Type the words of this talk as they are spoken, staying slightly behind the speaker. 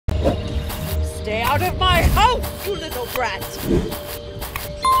Stay out of my house, you little brat!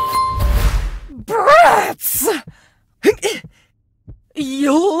 Brats!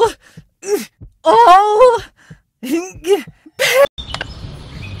 You'll all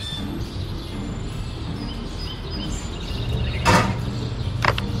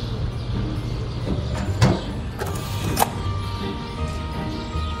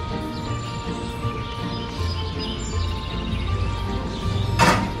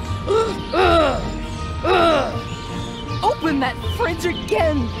open that fridge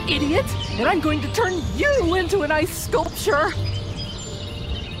again, idiot! And I'm going to turn you into an ice sculpture!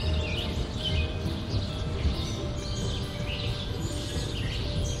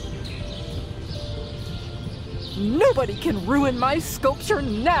 Nobody can ruin my sculpture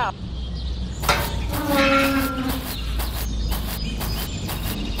now!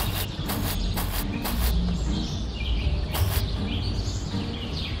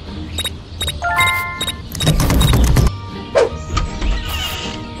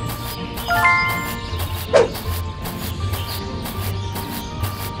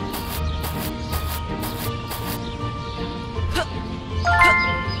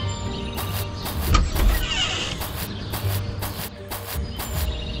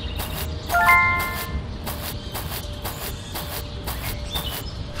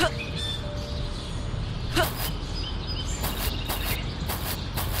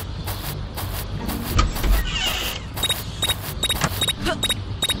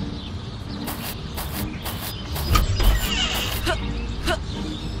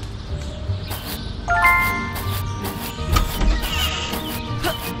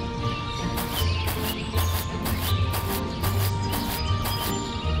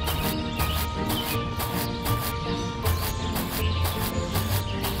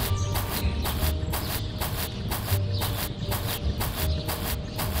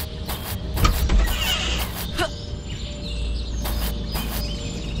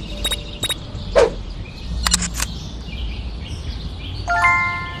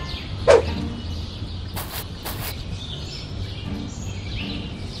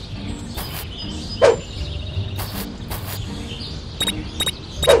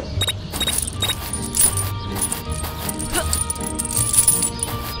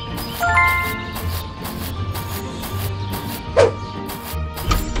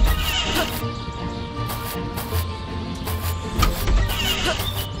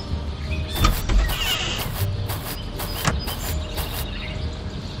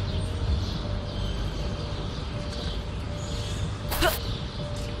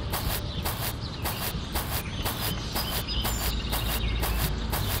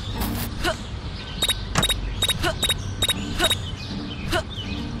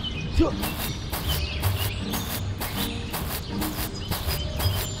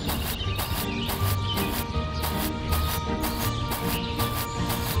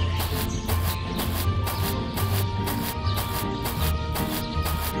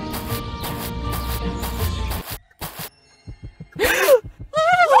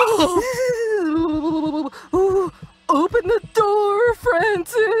 Open the door,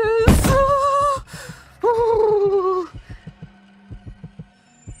 Francis!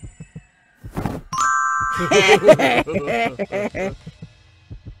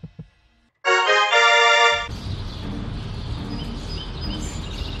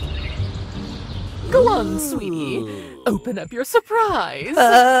 Go on, sweetie. Open up your surprise.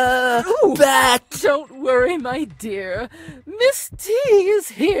 Bat! Don't worry, my dear. Miss T is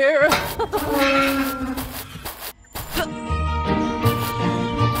here.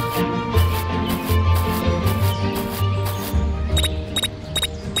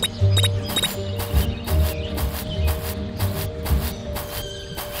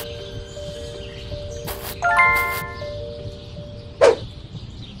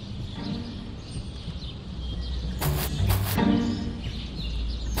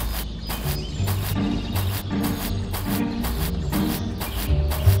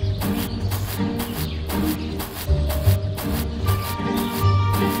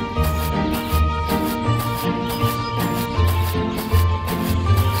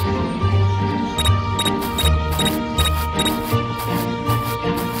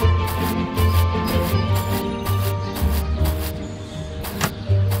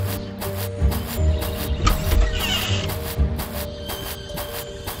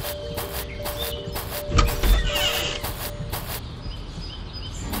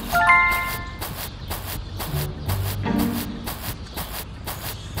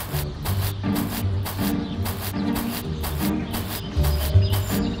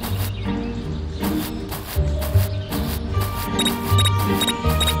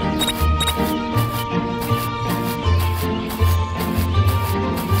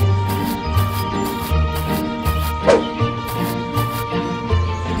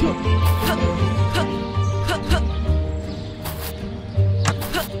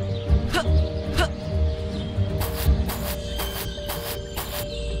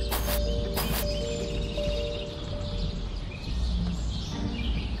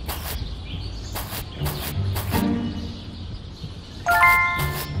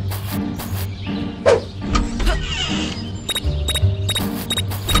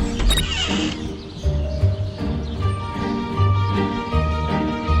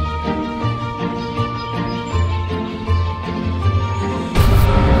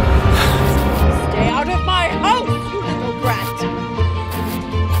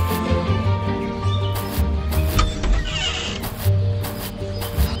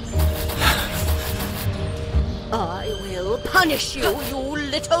 punish you, you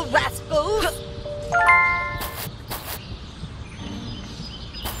little rascals!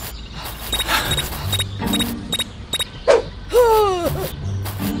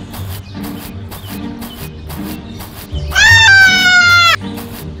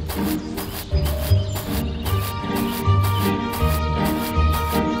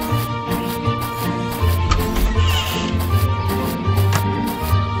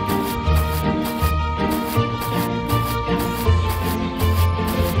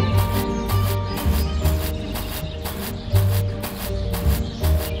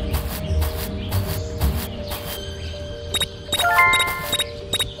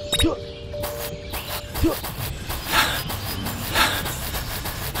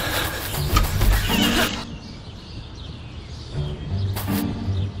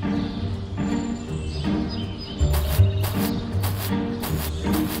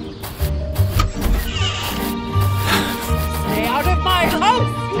 Stay out of my house,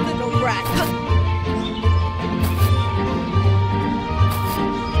 you little brat!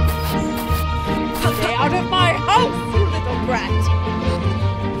 Stay out of my house, you little brat!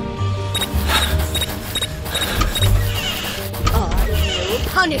 I will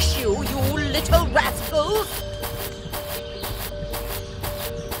punish you, you little rascals!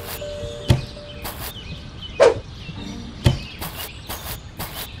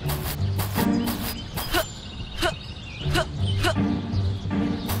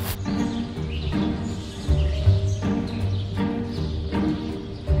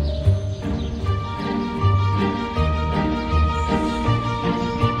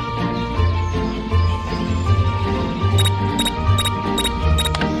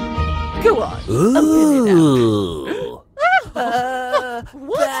 Go on. Ooh.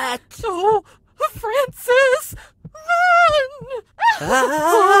 What? Bat. Oh, Francis! Run!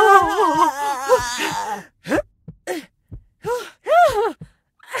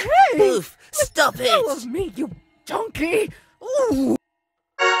 Hey! Oof, stop Follow it. me, you donkey! Ooh.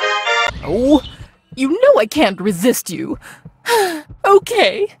 Oh, you know I can't resist you.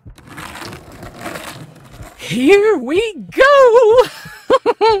 Okay. Here we go!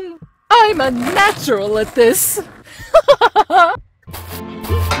 I'm a natural at this.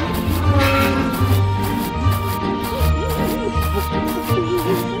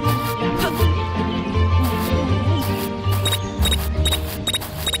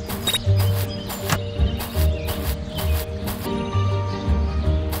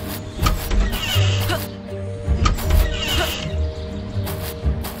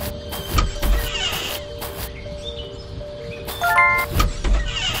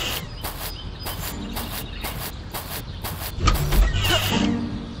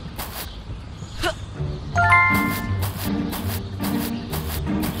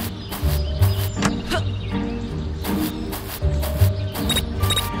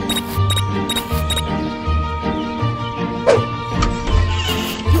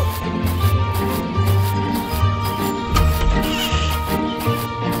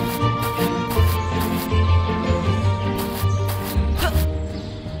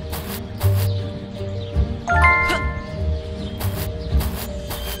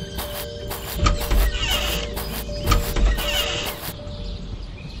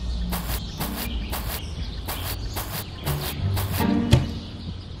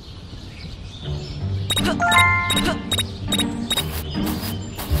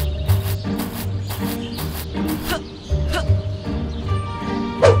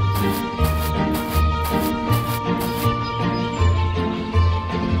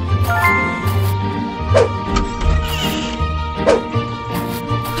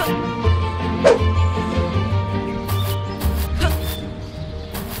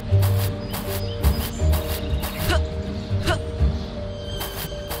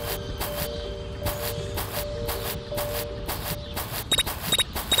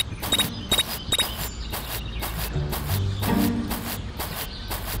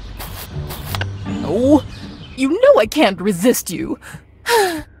 Oh, you know I can't resist you.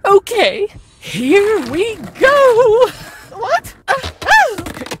 Okay, here we go!